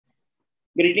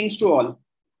Greetings to all.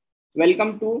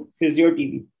 Welcome to Physio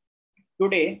TV.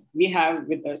 Today we have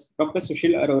with us Dr.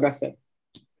 Sushil Arora sir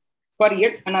for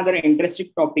yet another interesting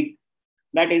topic,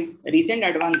 that is recent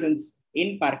advances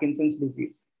in Parkinson's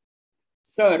disease.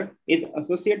 Sir is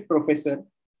Associate Professor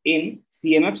in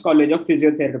CMF's College of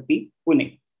Physiotherapy,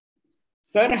 Pune.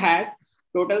 Sir has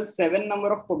total 7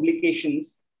 number of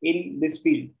publications in this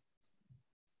field.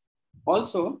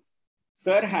 Also,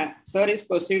 Sir is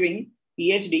pursuing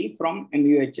PhD from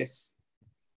MUHS.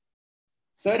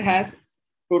 Sir has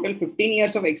total 15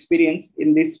 years of experience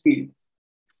in this field,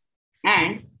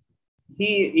 and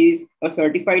he is a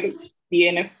certified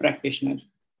PNF practitioner.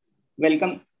 We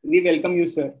welcome you,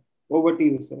 sir. Over to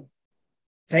you, sir.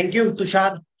 Thank you,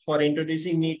 Tushar, for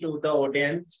introducing me to the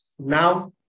audience.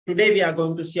 Now, today we are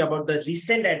going to see about the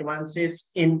recent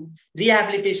advances in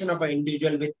rehabilitation of an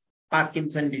individual with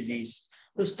Parkinson's disease.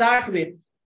 To start with,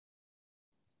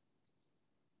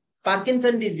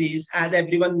 Parkinson's disease, as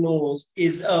everyone knows,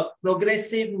 is a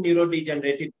progressive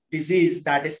neurodegenerative disease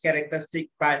that is characteristic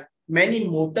by many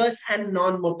motor and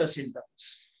non-motor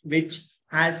symptoms, which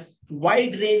has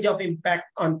wide range of impact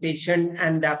on patients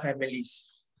and their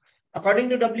families. According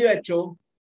to WHO,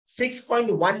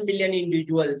 6.1 million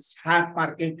individuals have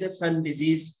Parkinson's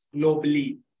disease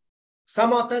globally.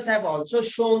 Some authors have also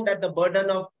shown that the burden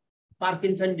of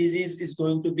Parkinson's disease is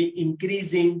going to be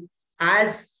increasing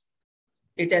as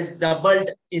it has doubled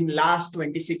in last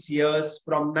 26 years.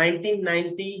 From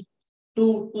 1990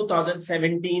 to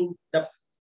 2017, the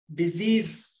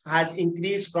disease has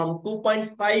increased from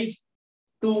 2.5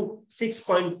 to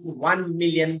 6.1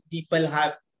 million people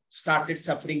have started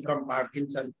suffering from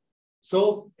Parkinson's.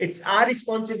 So it's our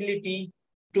responsibility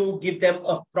to give them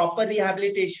a proper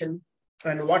rehabilitation.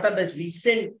 And what are the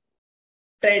recent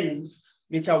trends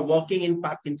which are working in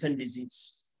Parkinson's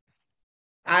disease?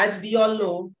 As we all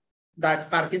know,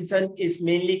 that Parkinson is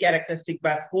mainly characteristic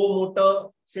by 4 motor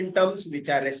symptoms, which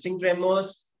are resting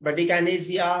tremors,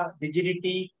 bradykinesia,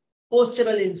 rigidity,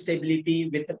 postural instability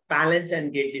with balance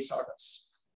and gait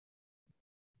disorders.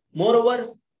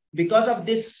 Moreover, because of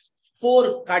these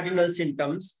 4 cardinal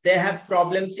symptoms, they have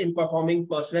problems in performing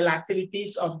personal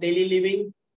activities of daily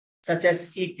living, such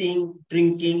as eating,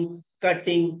 drinking,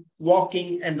 cutting,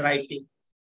 walking, and writing.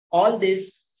 All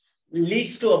this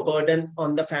leads to a burden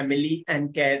on the family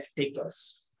and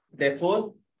caretakers.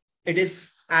 Therefore, it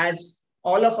is, as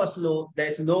all of us know, there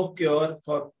is no cure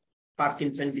for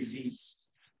Parkinson's disease.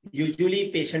 Usually,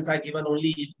 patients are given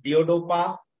only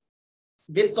levodopa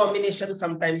with combination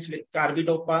sometimes with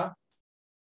carbidopa.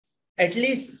 At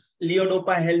least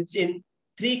levodopa helps in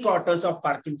 3/4 of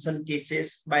Parkinson's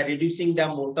cases by reducing their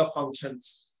motor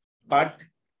functions. But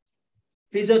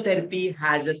physiotherapy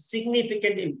has a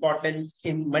significant importance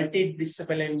in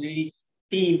multidisciplinary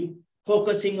team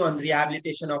focusing on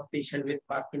rehabilitation of patients with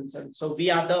Parkinson's. So we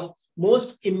are the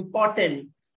most important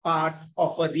part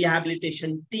of a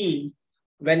rehabilitation team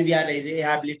when we are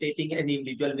rehabilitating an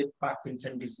individual with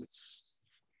Parkinson's disease.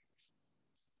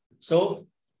 So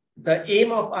the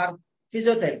aim of our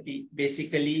physiotherapy,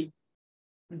 basically,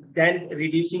 then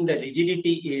reducing the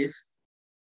rigidity, is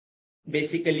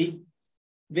basically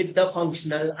with the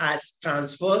functional as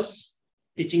transfers,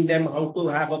 teaching them how to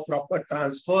have a proper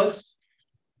transfers,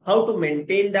 how to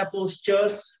maintain their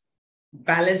postures,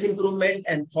 balance improvement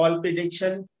and fall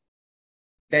prediction,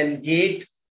 then gait,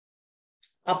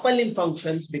 upper limb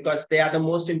functions, because they are the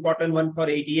most important one for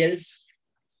ADLs,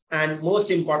 and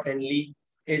most importantly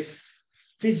is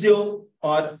physio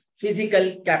or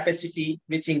physical capacity,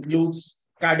 which includes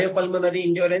cardiopulmonary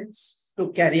endurance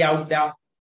to carry out their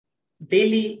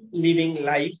daily living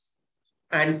life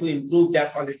and to improve their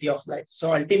quality of life.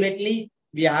 So ultimately,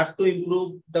 we have to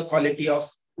improve the quality of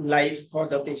life for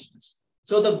the patients.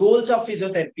 So the goals of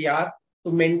physiotherapy are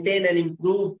to maintain and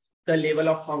improve the level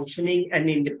of functioning and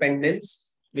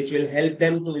independence, which will help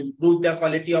them to improve their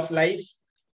quality of life,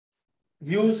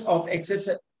 views of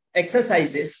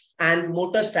exercises and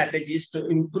motor strategies to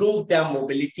improve their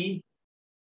mobility,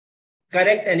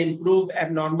 correct and improve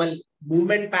abnormal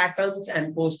movement patterns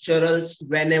and posturals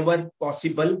whenever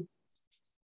possible,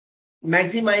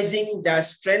 maximizing their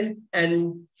strength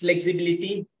and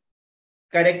flexibility,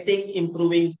 correcting,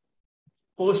 improving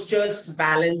postures,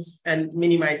 balance, and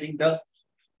minimizing the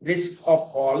risk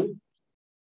of fall,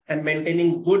 and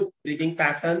maintaining good breathing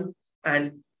pattern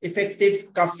and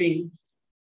effective cuffing.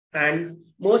 And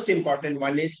most important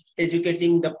one is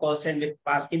educating the person with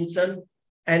Parkinson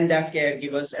and their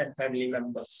caregivers and family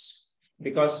members,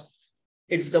 because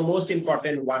it's the most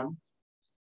important one.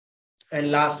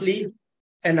 And lastly,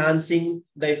 enhancing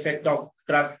the effect of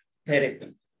drug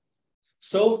therapy.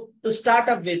 So to start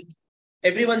up with,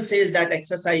 everyone says that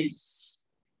exercise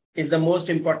is the most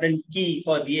important key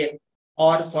for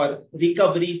for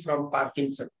recovery from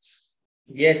Parkinson's.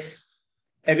 Yes,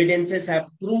 evidences have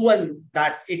proven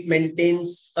that it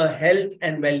maintains a health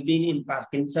and well-being in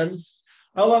Parkinson's.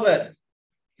 However,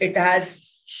 it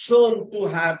has shown to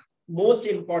have most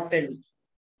important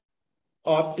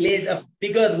or plays a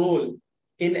bigger role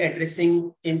in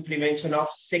addressing in prevention of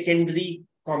secondary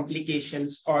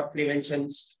complications or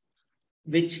preventions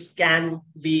which can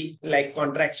be like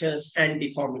contractures and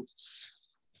deformities.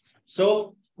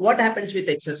 So what happens with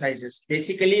exercises?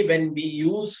 Basically, when we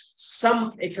use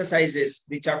some exercises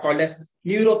which are called as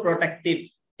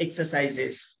neuroprotective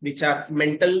exercises, which are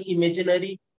mental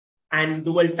imaginary and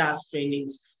dual task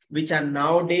trainings, which are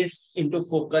nowadays into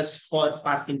focus for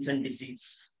Parkinson's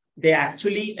disease. They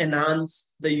actually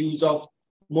enhance the use of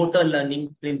motor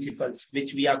learning principles,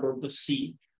 which we are going to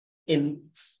see in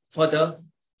further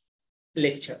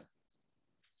lecture.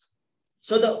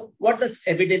 So what does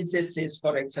evidences says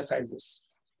for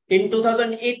exercises? In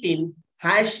 2018,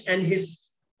 Hash and his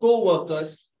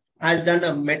co-workers has done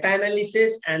a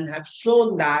meta-analysis and have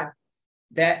shown that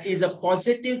there is a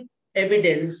positive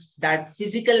evidence that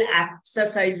physical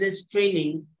exercises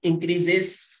training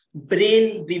increases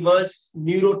brain reverse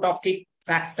neurotrophic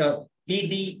factor,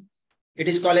 BD. It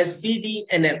is called as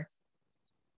BDNF,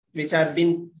 which have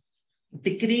been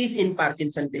decreased in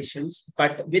Parkinson patients.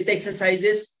 But with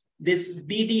exercises, this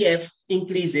BDF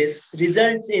increases,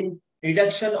 results in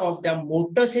reduction of the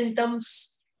motor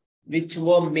symptoms, which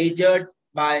were measured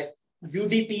by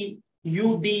UDP,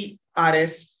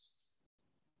 UDRS,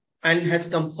 and has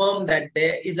confirmed that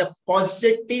there is a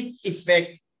positive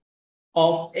effect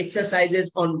of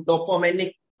exercises on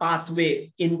dopaminic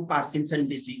pathway in Parkinson's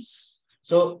disease.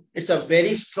 So it's a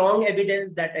very strong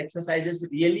evidence that exercises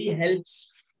really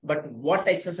helps, but what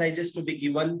exercises to be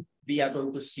given, we are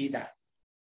going to see that.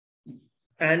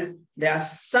 And there are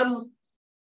some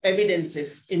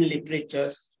evidences in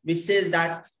literatures which says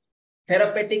that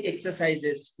therapeutic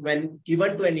exercises, when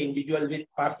given to an individual with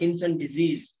Parkinson's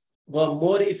disease, were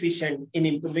more efficient in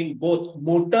improving both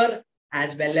motor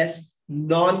as well as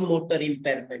non-motor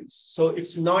impairments. So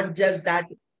it's not just that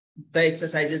the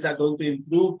exercises are going to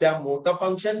improve their motor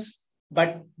functions,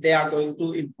 but they are going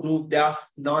to improve their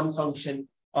non-function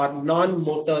or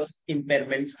non-motor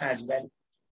impairments as well.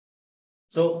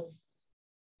 So,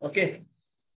 okay.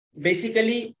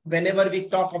 Basically, whenever we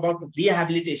talk about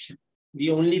rehabilitation, we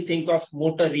only think of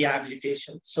motor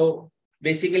rehabilitation. So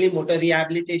basically, motor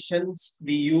rehabilitations,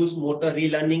 we use motor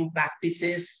relearning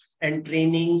practices and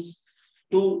trainings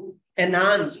to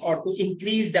enhance or to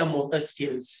increase their motor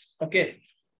skills. Okay.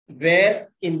 Where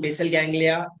in basal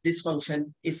ganglia, this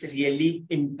function is really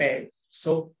impaired.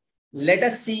 So let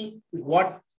us see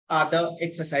what are the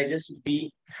exercises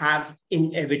we have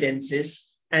in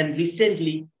evidences and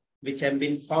recently which have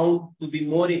been found to be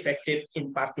more effective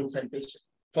in Parkinson's patients.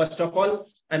 First of all,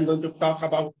 I'm going to talk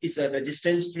about is a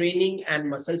resistance training and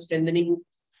muscle strengthening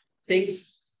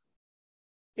things.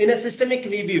 In a systemic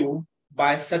review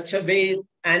by Satchavir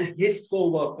and his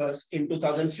co-workers in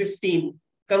 2015,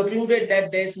 concluded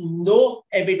that there's no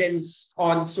evidence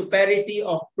on superiority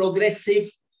of progressive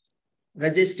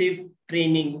resistive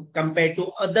training compared to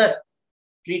other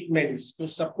treatments to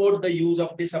support the use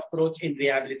of this approach in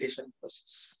rehabilitation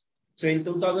process. So in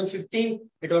 2015,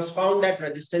 it was found that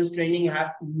resistance training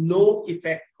have no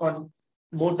effect on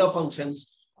motor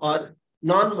functions or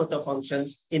non-motor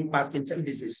functions in Parkinson's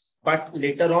disease. But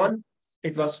later on,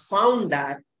 it was found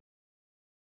that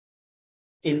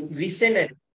in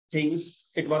recent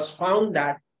things, it was found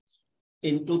that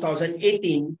in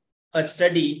 2018, a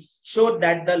study showed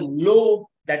that the low,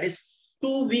 that is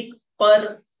 2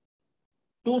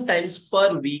 times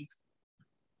per week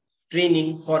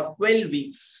training for 12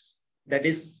 weeks, that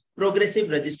is progressive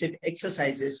resistive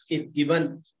exercises is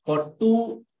given for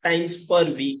 2 times per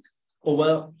week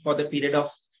over for the period of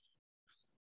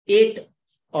 8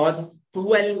 or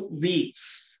 12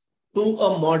 weeks to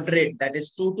a moderate, that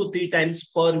is 2 to 3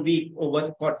 times per week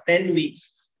over for 10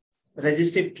 weeks.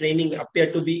 Resistive training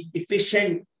appear to be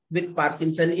efficient with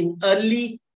Parkinson in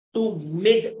early to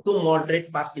mid to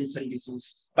moderate Parkinson's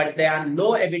disease. But there are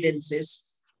no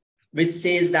evidences which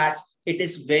says that it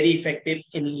is very effective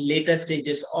in later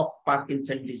stages of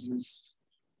Parkinson's disease.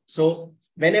 So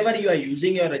whenever you are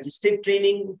using your resistive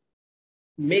training,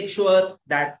 make sure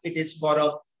that it is for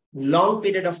a long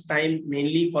period of time,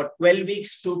 mainly for 12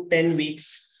 weeks to 10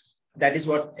 weeks. That is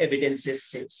what evidences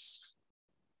says.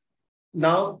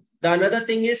 Now, the another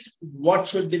thing is what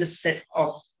should be the set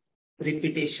of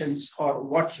repetitions or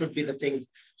what should be the things.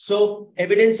 So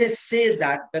evidences says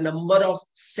that the number of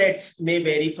sets may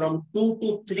vary from 2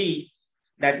 to 3.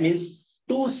 That means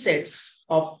 2 sets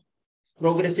of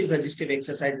progressive resistive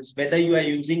exercises, whether you are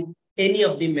using any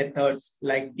of the methods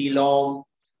like DeLong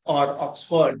or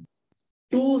Oxford,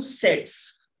 2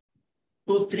 sets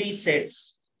to 3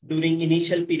 sets during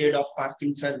initial period of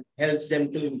Parkinson helps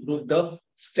them to improve the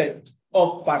strength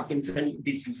of Parkinson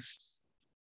disease.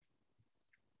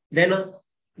 Then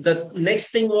the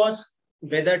next thing was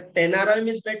whether 10 RM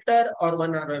is better or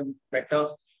 1 RM better.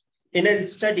 In a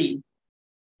study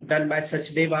done by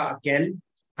Sachdeva again,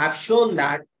 have shown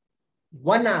that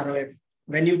 1 RM,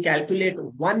 when you calculate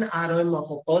 1 RM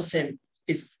of a person,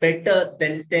 is better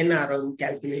than 10 RM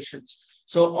calculations.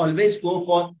 So always go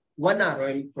for 1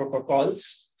 RM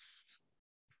protocols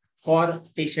for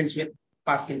patients with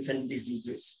Parkinson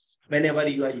diseases whenever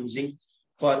you are using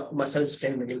for muscle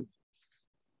strengthening.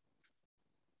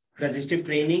 Resistive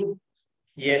training,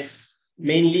 yes,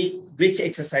 mainly which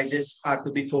exercises are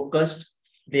to be focused?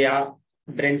 They are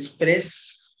bench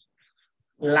press,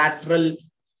 lateral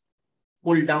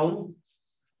pull down,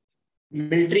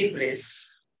 military press,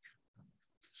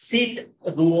 sit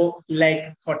row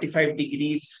leg 45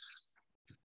 degrees,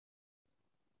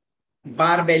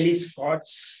 bar belly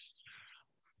squats,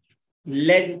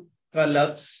 leg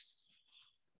curl-ups,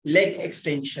 leg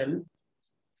extension,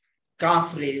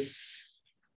 calf raise,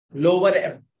 lower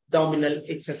abdominal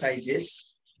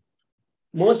exercises.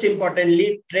 Most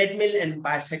importantly, treadmill and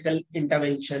bicycle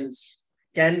interventions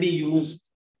can be used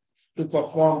to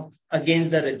perform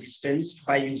against the resistance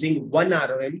by using 1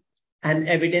 RM, and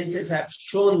evidences have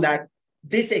shown that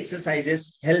these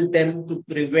exercises help them to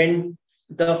prevent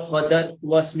the further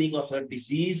worsening of a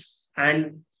disease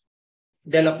and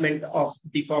development of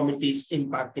deformities in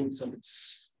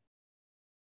Parkinson's.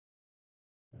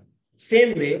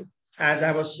 Same way, as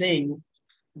I was saying,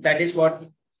 that is what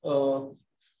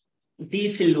D.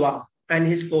 Silva and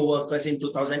his co-workers in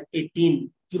 2018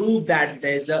 proved that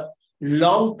there is a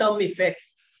long-term effect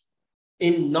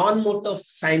in non-motor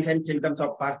signs and symptoms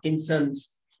of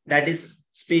Parkinson's, that is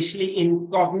especially in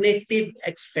cognitive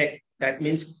aspect. That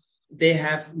means they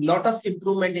have a lot of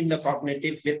improvement in the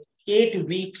cognitive with 8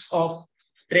 weeks of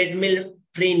treadmill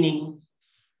training,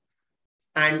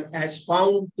 and has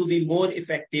found to be more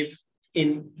effective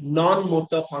in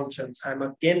non-motor functions. I'm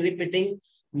again repeating,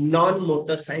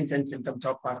 non-motor signs and symptoms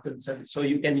of Parkinson's. So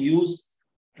you can use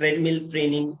treadmill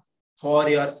training for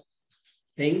your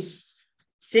things.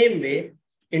 Same way,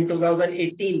 in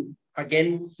 2018,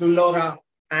 again, Flora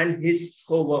and his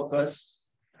co-workers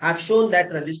have shown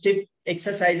that resistive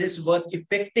exercises were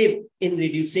effective in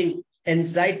reducing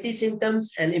anxiety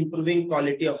symptoms and improving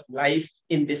quality of life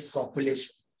in this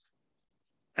population.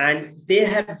 And they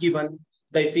have given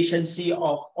the efficiency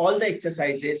of all the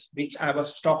exercises which I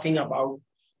was talking about.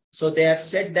 So they have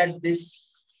said that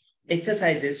these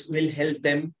exercises will help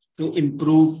them to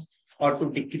improve or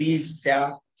to decrease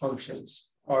their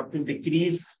functions or to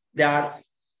decrease their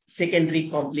secondary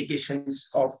complications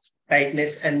of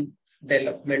tightness and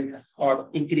development or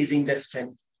increasing the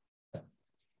strength.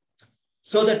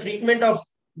 So the treatment of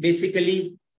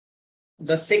basically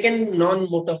the second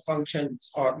non-motor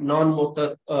functions or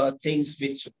non-motor things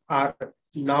which are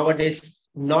nowadays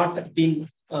not being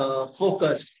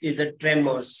focused is a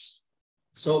tremors.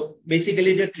 So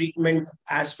basically the treatment,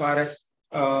 as far as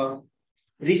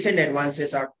recent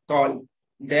advances are called,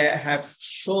 they have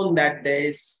shown that there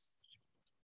is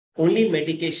only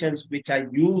medications which are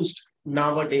used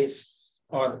nowadays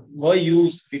or were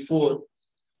used before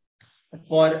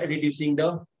for reducing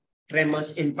the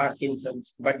tremors in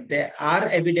Parkinson's. But there are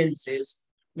evidences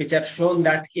which have shown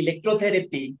that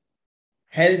electrotherapy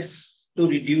helps to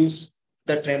reduce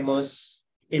the tremors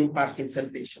in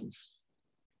Parkinson patients.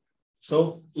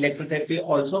 So electrotherapy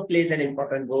also plays an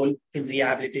important role in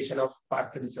rehabilitation of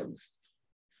Parkinson's.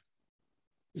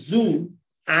 Zhu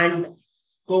and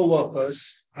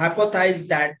co-workers hypothesized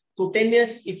that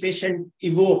cutaneous efficient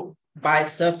evoked by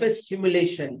surface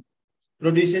stimulation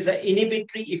produces an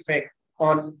inhibitory effect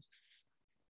on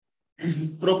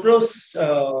propose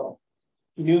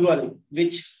neural,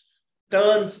 which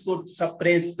could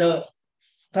suppress the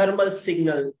thermal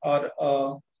signal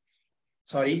or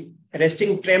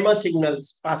resting tremor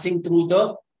signals passing through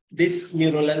this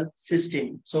neuronal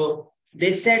system. So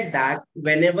they said that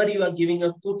whenever you are giving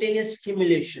a cutaneous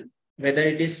stimulation, whether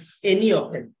it is any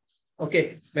of them,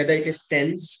 okay, whether it is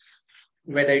TENS,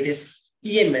 whether it is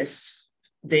EMS,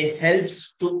 they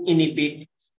helps to inhibit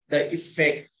the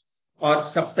effect or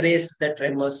suppress the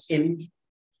tremors in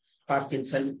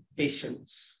Parkinson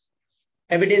patients.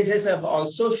 Evidences have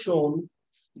also shown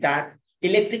that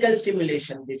electrical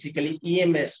stimulation, basically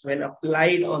EMS, when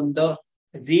applied on the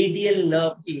radial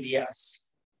nerve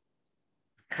areas,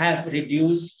 have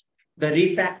reduced the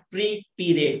refractory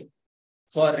period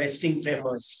for resting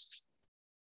tremors.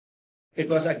 It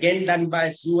was again done by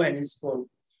Zhu and his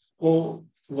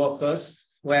co-workers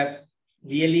who have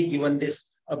really given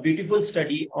this a beautiful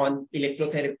study on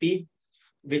electrotherapy,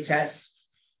 which has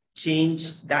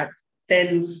changed that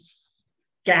TENS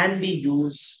can be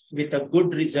used with a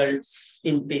good results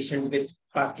in patient with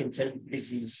Parkinson's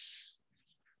disease.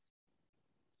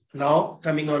 Now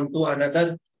coming on to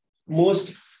another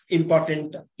most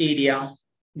important area,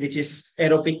 which is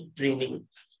aerobic training.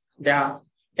 There are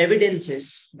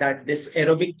evidences that this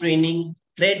aerobic training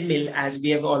treadmill, as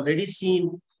we have already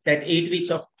seen, that 8 weeks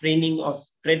of training of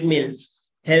treadmills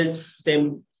helps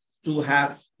them to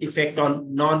have effect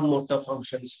on non-motor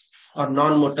functions or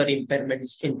non-motor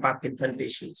impairments in Parkinson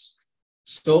patients.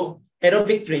 So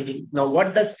aerobic training, now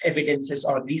what does evidences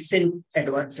or recent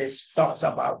advances talks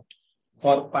about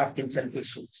for Parkinson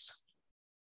patients?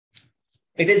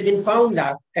 It has been found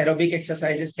that aerobic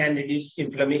exercises can reduce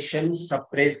inflammation,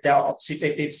 suppress the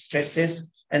oxidative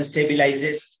stresses, and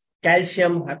stabilizes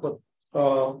calcium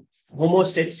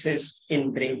homeostasis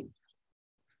in brain.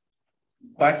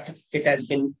 But it has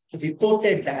been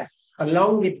reported that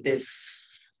along with this,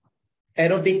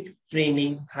 aerobic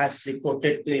training has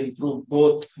reported to improve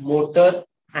both motor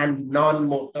and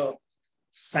non-motor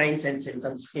signs and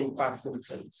symptoms in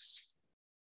Parkinson's.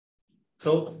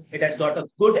 So it has got a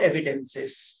good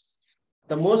evidences.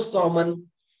 The most common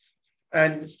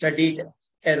and studied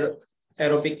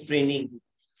aerobic training,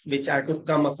 which I could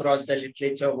come across the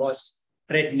literature, was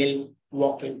treadmill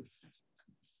walking.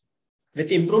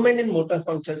 With improvement in motor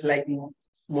functions like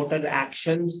motor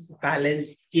actions,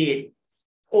 balance, gait,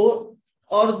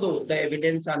 although the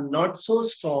evidence are not so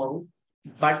strong,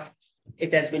 but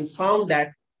it has been found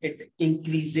that it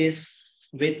increases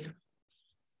with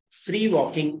free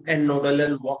walking and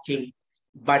nodal walking,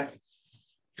 but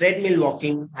treadmill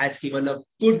walking has given a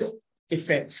good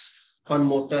effects on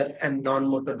motor and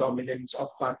non-motor dominance of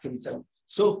Parkinson.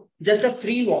 So just a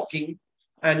free walking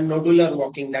and nodular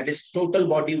walking, that is total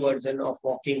body version of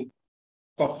walking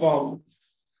performed,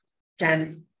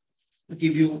 can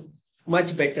give you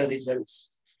much better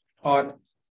results or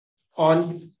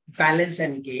on balance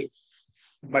and gait,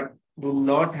 but do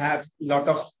not have a lot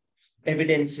of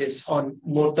evidences on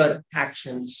motor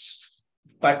actions.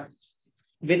 But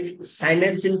with signs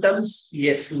and symptoms,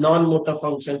 yes, non-motor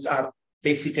functions are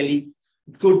basically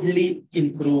goodly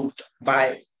improved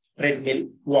by treadmill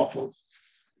walking.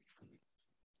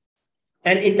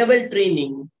 And interval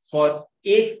training for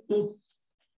 8 to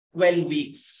 12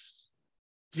 weeks,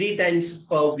 3 times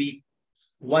per week,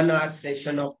 1 hour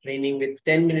session of training with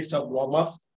 10 minutes of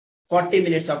warm-up, 40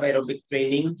 minutes of aerobic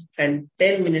training, and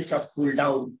 10 minutes of cool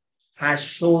down has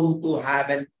shown to have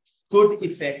a good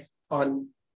effect on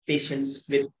patients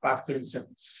with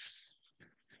Parkinson's.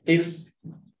 If,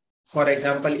 for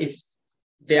example, if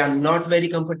they are not very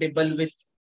comfortable with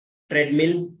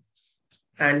treadmill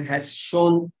and has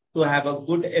shown to have a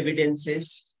good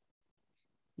evidences,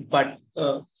 but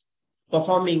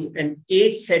performing an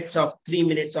 8 sets of 3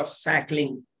 minutes of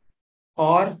cycling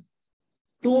or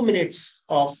 2 minutes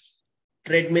of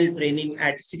treadmill training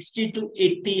at 60 to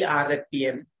 80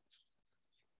 RPM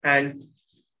and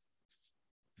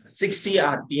 60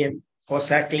 RPM for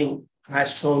cycling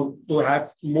has shown to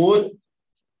have more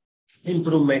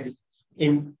improvement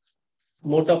in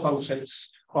motor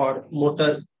functions or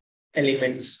motor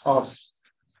elements of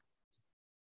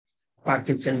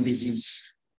Parkinson's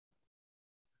disease.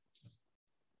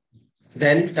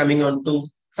 Then coming on to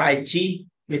Tai Chi,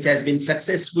 which has been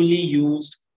successfully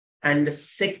used, and the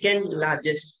second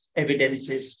largest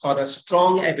evidences or the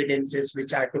strong evidences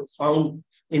which I could found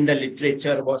in the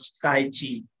literature was Tai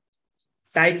Chi.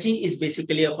 Tai Chi is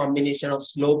basically a combination of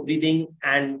slow breathing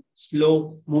and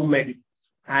slow movement,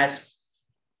 has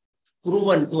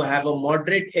proven to have a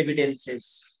moderate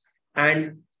evidences,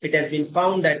 and it has been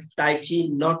found that Tai Chi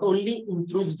not only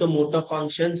improves the motor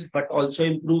functions, but also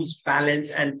improves balance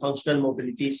and functional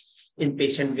mobilities in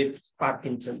patients with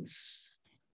Parkinson's.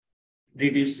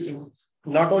 Reducing,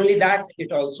 not only that,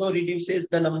 it also reduces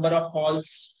the number of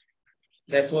falls,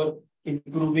 therefore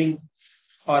improving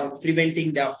or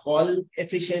preventing their fall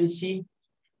efficiency,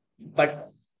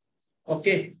 but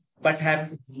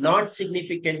have not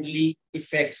significantly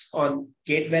effects on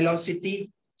gait velocity,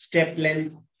 step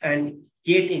length, and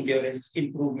gait endurance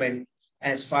improvement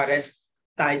as far as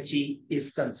Tai Chi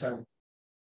is concerned.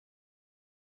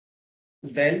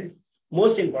 Then,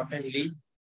 most importantly,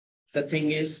 the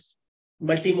thing is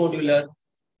multimodular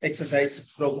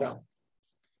exercise program.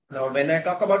 Now, when I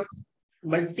talk about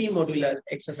multimodular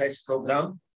exercise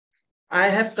program, I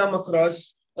have come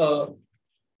across a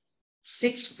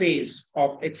 6 phase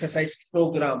of exercise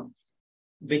program,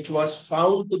 which was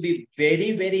found to be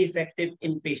very, very effective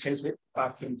in patients with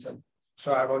Parkinson's.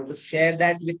 So I want to share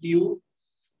that with you.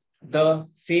 The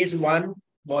phase 1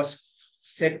 was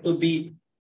said to be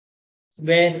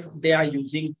where they are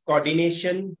using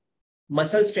coordination,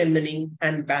 muscle strengthening,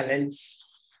 and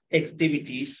balance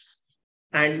activities.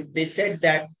 And they said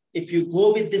that if you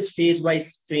go with this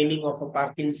phase-wise training of a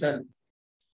Parkinson,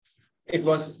 there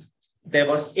was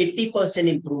 80%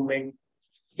 improvement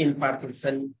in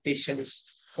Parkinson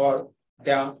patients for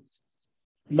their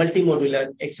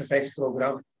multimodular exercise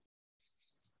program.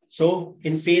 So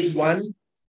in phase 1,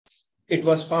 it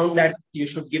was found that you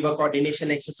should give a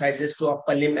coordination exercises to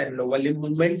upper limb and lower limb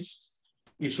movements.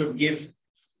 You should give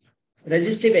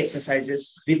resistive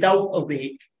exercises without a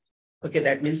weight. Okay,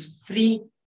 that means free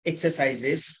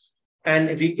exercises and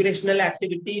recreational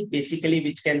activity, basically,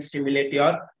 which can stimulate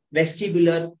your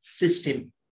vestibular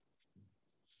system,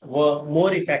 were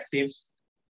more effective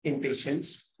in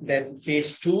patients. Then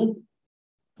phase 2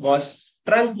 was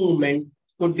trunk movement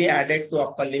could be added to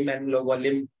upper limb and lower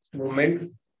limb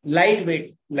movement.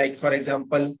 Lightweight, like for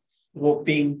example,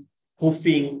 roping,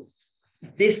 hoofing,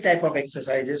 this type of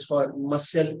exercises for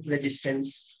muscle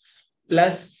resistance,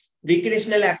 plus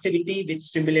recreational activity which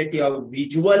stimulate your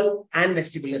visual and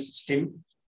vestibular system.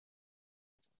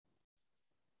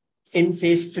 In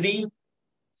phase 3,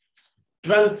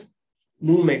 trunk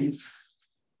movements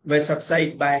were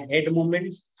subsided by head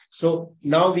movements. So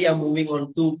now we are moving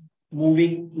on to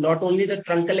moving not only the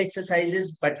truncal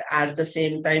exercises, but at the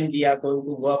same time, we are going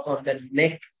to work on the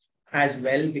neck as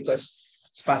well, because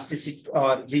spasticity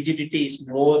or rigidity is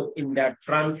more in the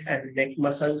trunk and neck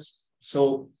muscles.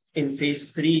 So in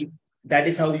phase 3, that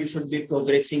is how you should be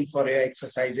progressing for your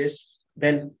exercises.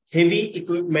 Then heavy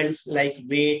equipments like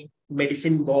weight,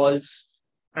 medicine balls,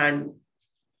 and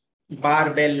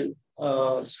barbell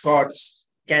squats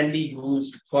can be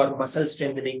used for muscle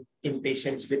strengthening in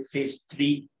patients with phase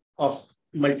 3 of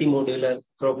multimodular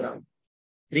program.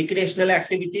 Recreational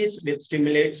activities which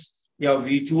stimulates your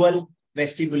visual,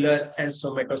 vestibular, and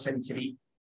somatosensory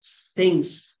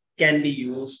things can be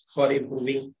used for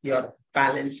improving your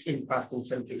balance in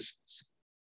Parkinson's patients.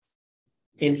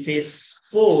 In phase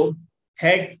 4,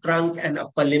 head, trunk, and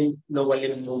upper limb, lower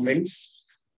limb movements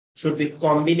should be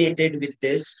combined with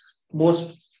this.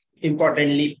 Most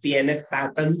importantly, PNF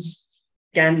patterns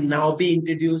can now be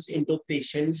introduced into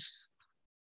patients.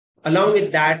 Along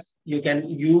with that, you can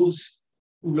use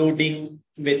loading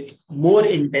with more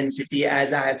intensity,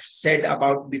 as I have said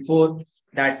about before,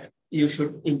 that you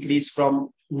should increase from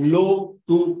low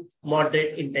to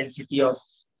moderate intensity of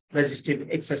resistive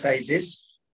exercises,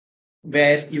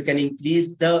 where you can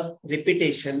increase the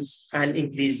repetitions and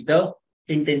increase the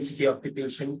intensity of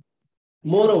repetition.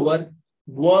 Moreover,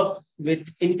 work with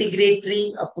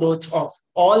integratory approach of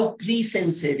all 3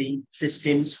 sensory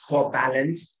systems for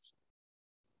balance.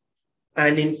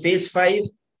 And in phase 5,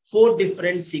 4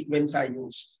 different sequences are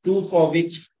used, 2 for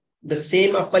which the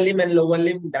same upper limb and lower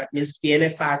limb, that means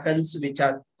PNF patterns, which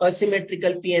are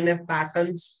asymmetrical PNF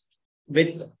patterns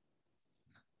with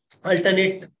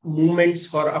alternate movements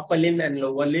for upper limb and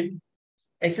lower limb.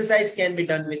 Exercise can be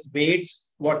done with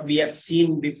weights, what we have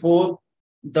seen before,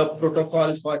 the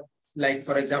protocol for, like,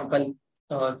 for example,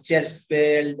 chest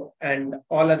build and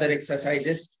all other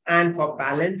exercises. And for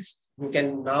balance, you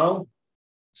can now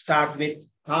start with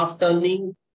half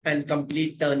turning and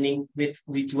complete turning with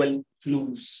visual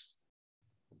clues.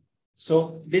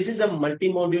 So this is a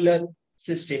multimodular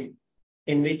system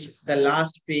in which the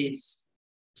last phase.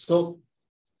 So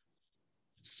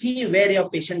see where your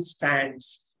patient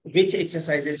stands, which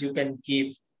exercises you can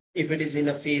give. If it is in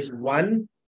a phase 1,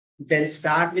 then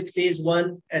start with phase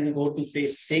 1 and go to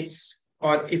phase 6.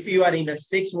 Or if you are in a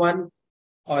 6-1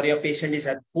 or your patient is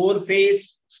at 4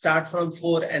 phase, start from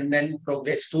 4 and then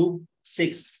progress to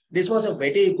 6. This was a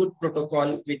very good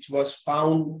protocol which was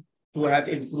found to have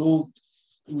improved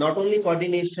not only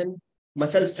coordination,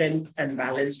 muscle strength, and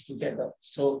balance together.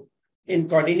 So in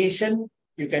coordination,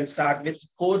 you can start with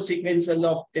 4 sequences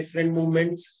of different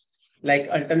movements like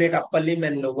alternate upper limb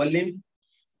and lower limb,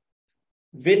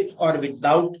 with or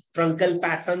without truncal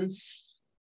patterns,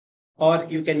 or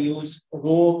you can use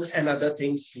ropes and other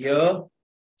things here.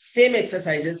 Same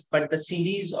exercises, but the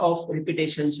series of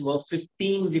repetitions were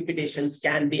 15 repetitions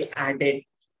can be added.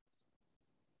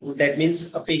 That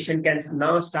means a patient can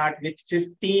now start with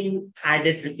 15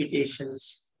 added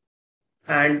repetitions.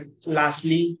 And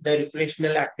lastly, the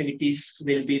recreational activities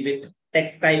will be with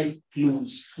tactile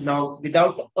clues. Now,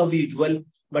 without a visual,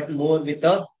 but more with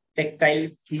a tactile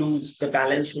clues. The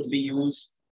balance should be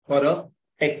used for a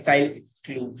tactile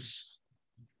clues.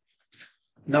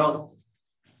 Now,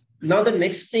 now the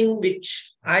next thing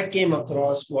which I came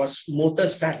across was motor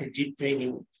strategy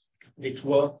training, which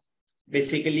were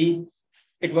basically,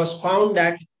 it was found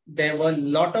that there were a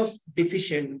lot of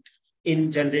deficient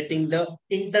in generating the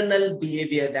internal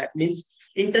behavior. That means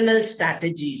internal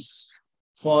strategies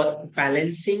for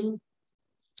balancing,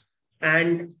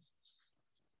 and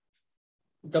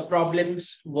the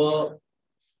problems were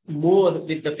more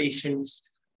with the patients.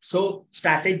 So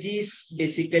strategies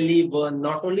basically were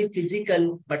not only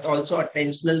physical, but also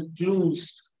attentional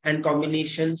clues and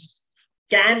combinations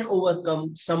can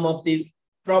overcome some of the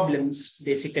problems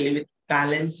basically with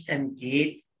balance and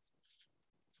gait,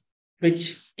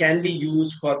 which can be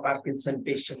used for Parkinson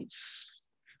patients.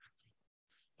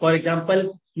 For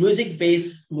example,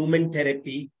 music-based movement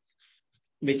therapy,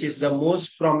 which is the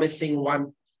most promising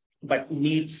one, but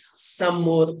needs some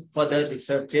more further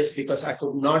researches because I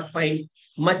could not find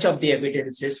much of the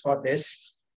evidences for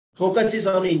this. Focus is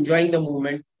on enjoying the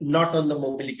movement, not on the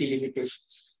mobility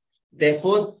limitations.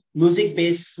 Therefore,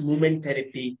 music-based movement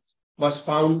therapy was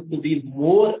found to be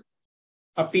more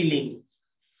appealing,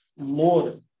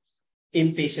 more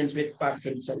in patients with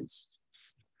Parkinson's.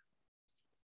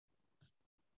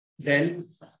 Then,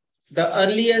 the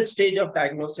earlier stage of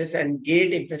diagnosis and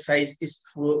gait emphasis is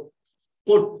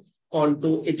put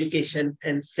onto education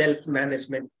and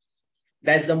self-management.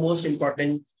 That's the most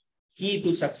important key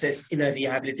to success in a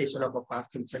rehabilitation of a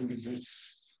Parkinson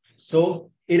disease.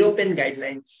 So European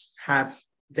guidelines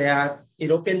there are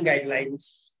European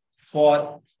guidelines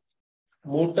for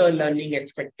motor learning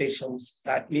expectations.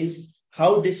 That means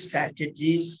how these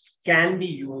strategies can be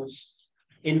used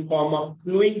in form of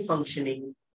fluid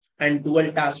functioning and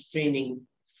dual task training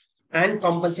and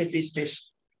compensatory stage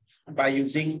by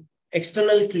using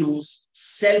external clues,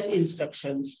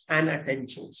 self-instructions, and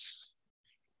attentions.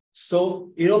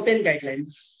 So European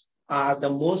guidelines are the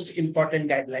most important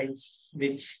guidelines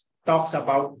which talks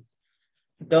about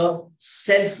the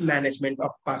self-management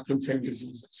of Parkinson's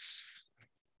diseases.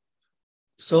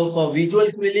 So for visual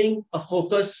cueing, a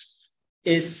focus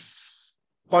is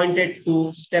pointed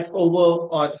to step over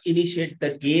or initiate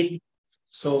the gait.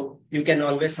 So you can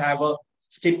always have a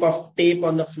strip of tape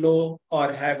on the floor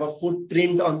or have a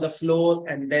footprint on the floor,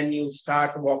 and then you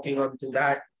start walking onto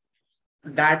that.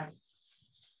 That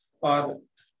or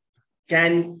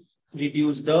can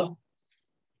reduce the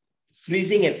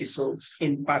freezing episodes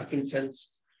in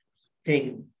Parkinson's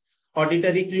thing.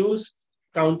 Auditory clues,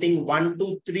 counting 1,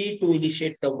 2, 3 to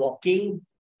initiate the walking,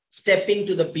 stepping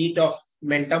to the beat of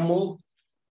metronome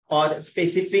or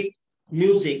specific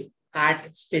music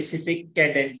at specific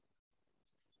cadence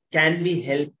can be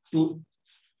helped to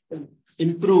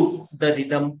improve the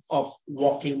rhythm of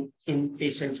walking in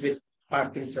patients with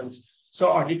Parkinson's. So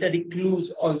auditory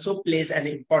clues also plays an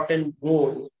important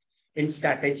role in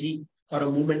strategy or a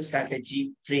movement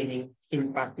strategy training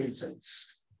in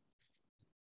Parkinson's.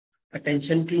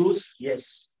 Attention clues,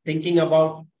 yes. Thinking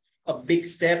about a big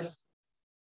step,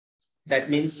 that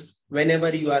means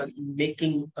whenever you are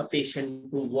making a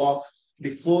patient to walk,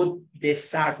 before they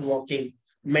start walking,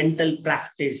 mental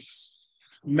practice,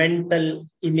 mental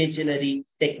imaginary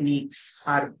techniques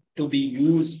are to be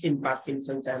used in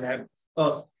Parkinson's and have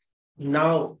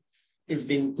now it's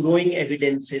been growing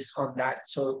evidences on that.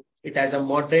 So it has a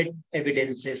moderate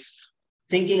evidences.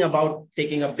 Thinking about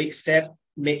taking a big step,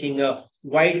 making a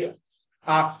wide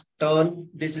arc turn,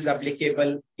 this is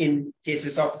applicable in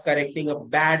cases of correcting a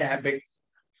bad habit,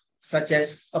 such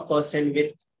as a person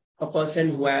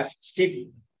who have stiff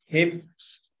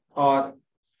hips or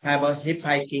have a hip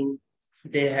hiking,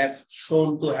 they have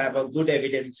shown to have a good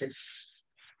evidences.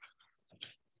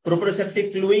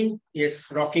 Proprioceptive fluing, yes,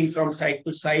 rocking from side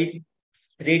to side,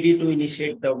 ready to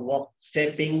initiate the walk,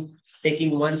 stepping,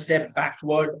 taking one step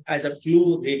backward as a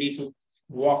clue, ready to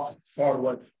walk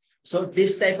forward. So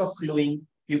this type of fluing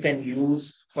you can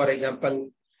use, for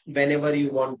example, whenever you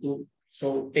want to.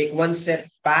 So take one step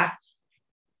back,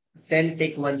 then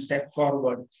take one step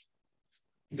forward,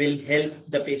 will help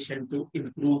the patient to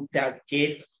improve their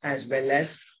gait as well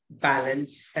as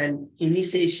balance and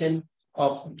initiation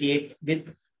of gait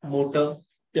with motor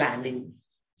planning.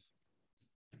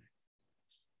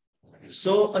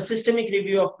 So a systemic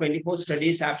review of 24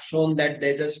 studies have shown that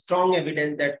there's a strong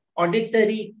evidence that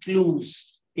auditory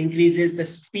clues increases the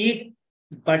speed,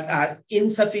 but are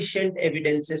insufficient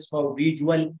evidences for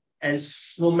visual and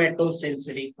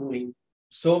somatosensory cueing.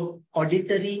 So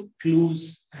auditory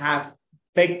clues have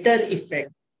better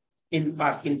effect in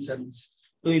Parkinson's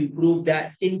to improve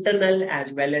the internal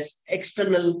as well as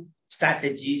external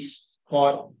strategies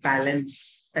for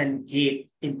balance and gait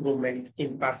improvement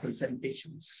in Parkinson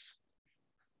patients.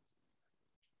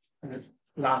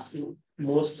 Lastly,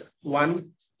 most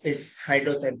one is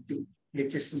hydrotherapy,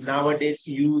 which is nowadays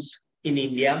used in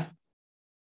India.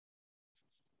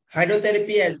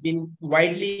 Hydrotherapy has been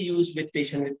widely used with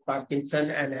patients with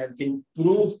Parkinson and has been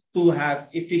proved to have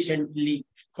efficiently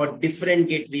for different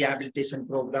gait rehabilitation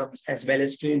programs, as well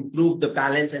as to improve the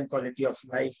balance and quality of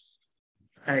life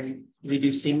and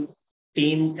reducing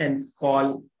pain and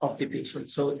fall of the patient.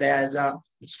 So there's a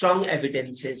strong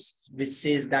evidences which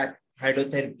says that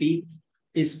hydrotherapy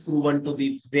is proven to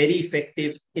be very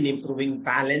effective in improving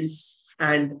balance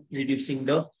and reducing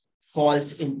the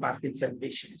falls in Parkinson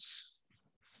patients.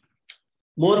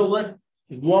 Moreover,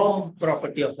 warm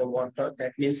property of the water.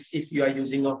 That means if you are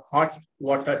using a hot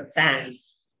water tank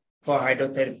for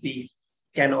hydrotherapy,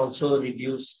 can also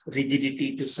reduce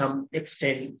rigidity to some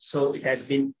extent. So it has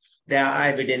been, there are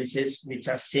evidences which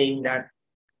are saying that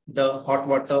the hot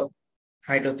water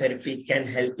hydrotherapy can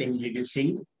help in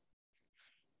reducing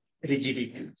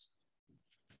rigidity.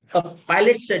 A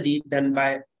pilot study done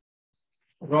by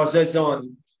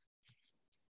Rosazon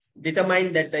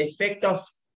determined that the effect of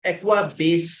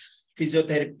aqua-based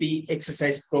physiotherapy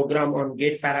exercise program on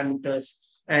gait parameters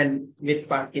and with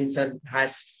Parkinson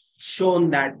has shown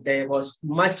that there was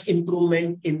much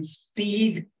improvement in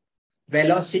speed,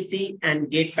 velocity,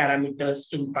 and gait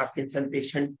parameters in Parkinson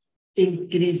patient,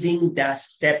 increasing their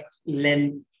step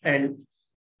length and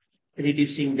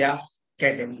reducing their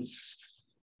cadence.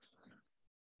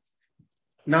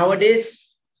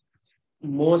 Nowadays,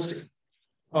 most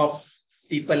of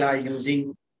people are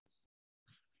using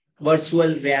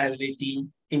virtual reality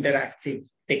interactive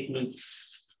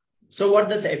techniques. So what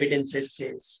does evidence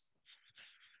says?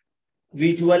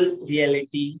 Visual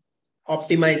reality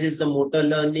optimizes the motor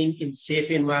learning in safe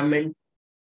environment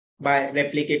by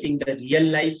replicating the real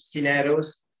life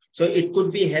scenarios. So it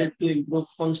could be helped to improve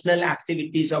functional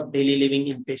activities of daily living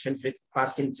in patients with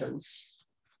Parkinson's.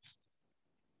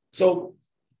 So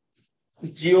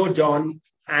Geo John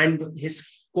and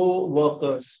his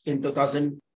co-workers in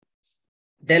 2000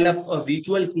 developed a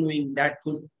visual fluid that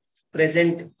could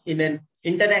present in an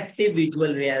interactive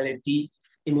visual reality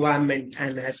environment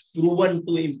and has proven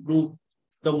to improve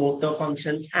the motor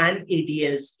functions and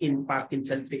ADLs in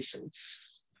Parkinson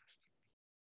patients.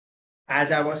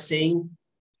 As I was saying,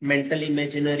 mental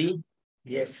imaginary,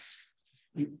 yes,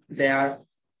 there are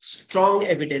strong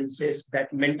evidences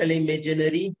that mental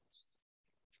imaginary,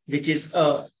 which is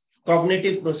a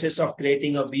cognitive process of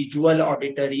creating a visual,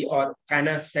 auditory, or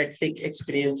kinesthetic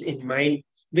experience in mind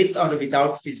with or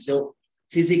without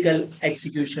physical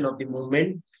execution of the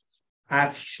movement,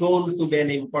 have shown to be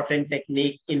an important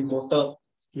technique in motor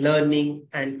learning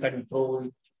and control,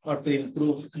 or to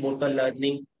improve motor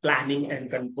learning, planning, and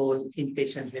control in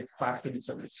patients with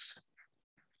Parkinson's.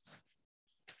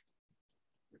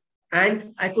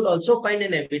 And I could also find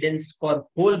an evidence for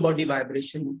whole body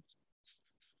vibration,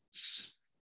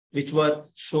 which were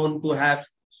shown to have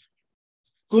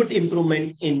good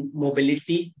improvement in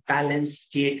mobility, balance,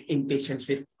 gait in patients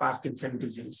with Parkinson's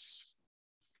disease.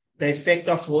 The effect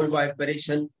of whole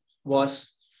vibration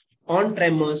was on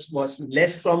tremors was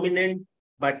less prominent,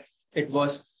 but it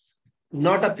was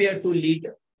not appear to lead,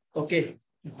 okay,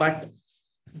 but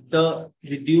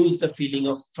reduce the feeling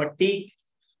of fatigue,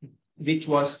 which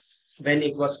was when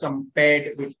it was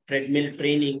compared with treadmill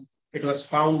training, it was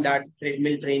found that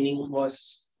treadmill training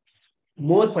was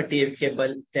more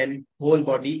fatigable than whole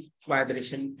body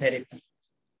vibration therapy.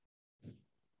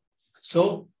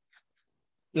 So,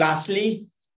 lastly,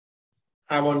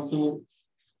 I want to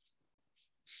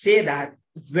say that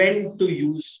when to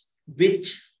use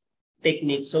which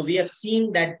technique. So, we have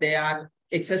seen that there are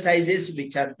exercises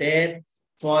which are there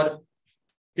for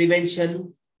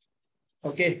prevention,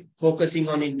 okay, focusing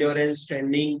on endurance,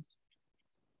 training,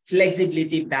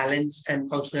 flexibility, balance, and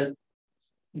functional.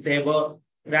 There were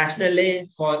rationale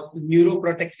for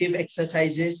neuroprotective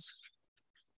exercises.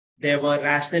 There were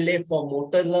rationale for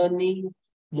motor learning,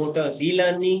 motor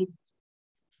relearning,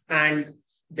 and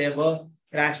there were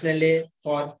rationale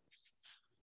for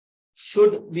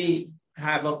should we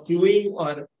have a cluing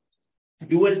or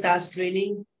dual task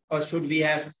training, or should we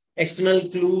have external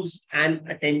clues and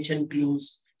attention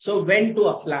clues. So when to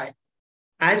apply?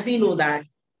 As we know that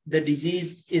the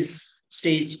disease is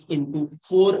staged into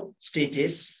 4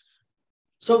 stages.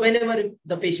 So whenever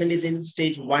the patient is in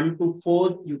stage 1 to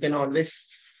 4, you can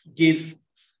always give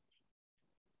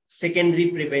secondary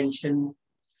prevention.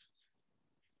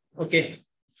 Okay,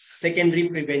 secondary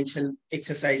prevention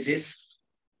exercises,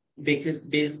 because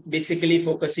basically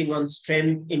focusing on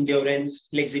strength, endurance,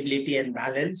 flexibility, and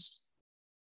balance.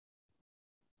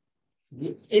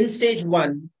 In stage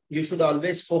 1, you should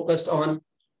always focus on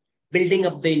building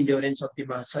up the endurance of the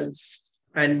muscles.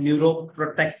 and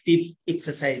neuroprotective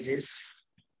exercises.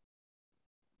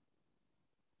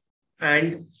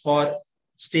 And for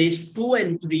stage 2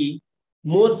 and 3,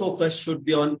 more focus should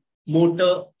be on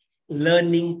motor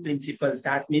learning principles.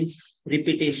 That means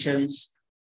repetitions,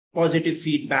 positive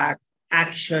feedback,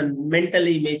 action, mental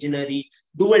imaginary,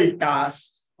 dual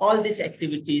tasks. All these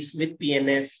activities with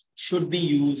PNF should be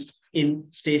used in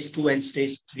stage 2 and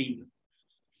stage 3.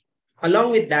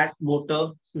 Along with that, motor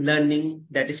learning,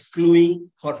 that is cluing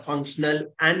for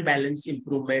functional and balance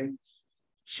improvement,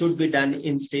 should be done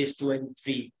in stage 2 and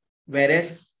 3.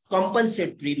 Whereas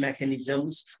compensatory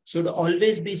mechanisms should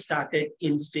always be started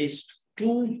in stage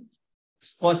 2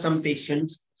 for some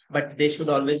patients, but they should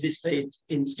always be started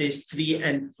in stage 3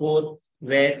 and 4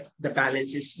 where the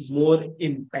balance is more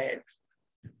impaired.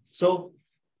 So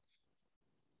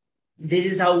this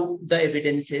is how the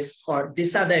evidences, or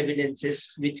these are the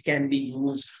evidences which can be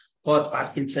used for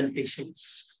Parkinson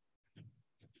patients.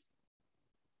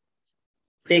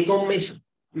 Take-home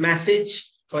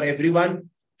message for everyone.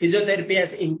 Physiotherapy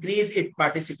has increased its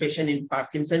participation in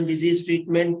Parkinson's disease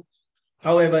treatment.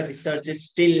 However, research is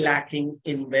still lacking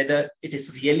in whether it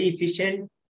is really efficient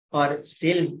or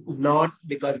still not,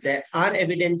 because there are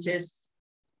evidences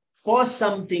for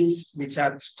some things which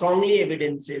are strongly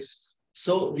evidences.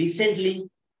 So recently,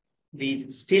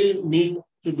 we still need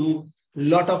to do a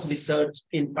lot of research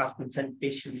in Parkinson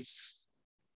patients.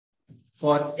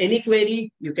 For any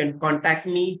query, you can contact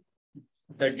me.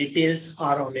 The details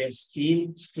are on your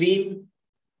screen.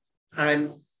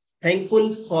 I'm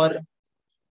thankful for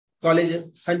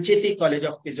Sancheti College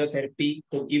of Physiotherapy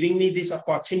for giving me this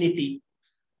opportunity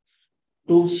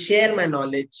to share my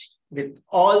knowledge with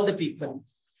all the people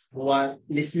who are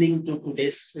listening to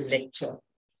today's lecture.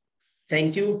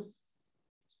 Thank you,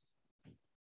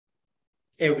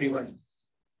 everyone.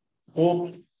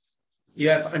 Hope you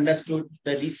have understood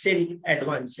the recent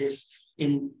advances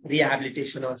in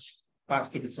rehabilitation of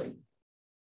Parkinson.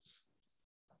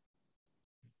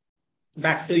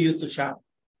 Back to you, Tushar.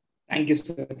 Thank you,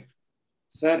 sir.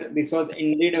 Sir, this was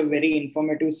indeed a very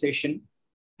informative session,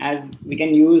 as we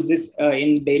can use this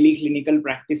in daily clinical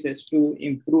practices to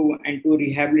improve and to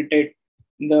rehabilitate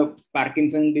the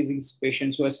Parkinson's disease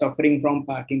patients who are suffering from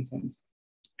Parkinson's.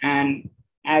 And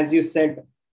as you said,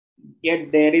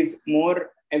 yet there is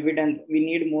more evidence. We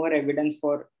need more evidence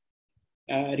for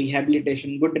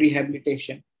rehabilitation, good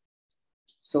rehabilitation.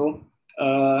 So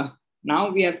now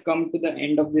we have come to the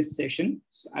end of this session.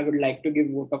 So I would like to give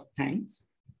a vote of thanks.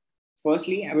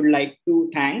 Firstly, I would like to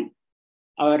thank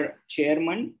our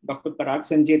chairman, Dr. Parag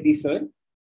Sancheti sir,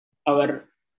 our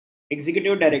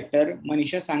executive director,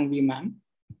 Manisha Sangvi ma'am,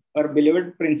 our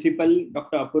beloved principal,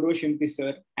 Dr. Apurva Shimpi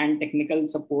sir, and technical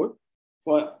support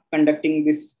for conducting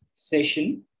this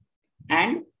session,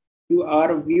 and to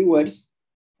our viewers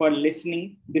for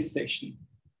listening this session.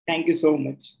 Thank you so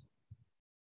much.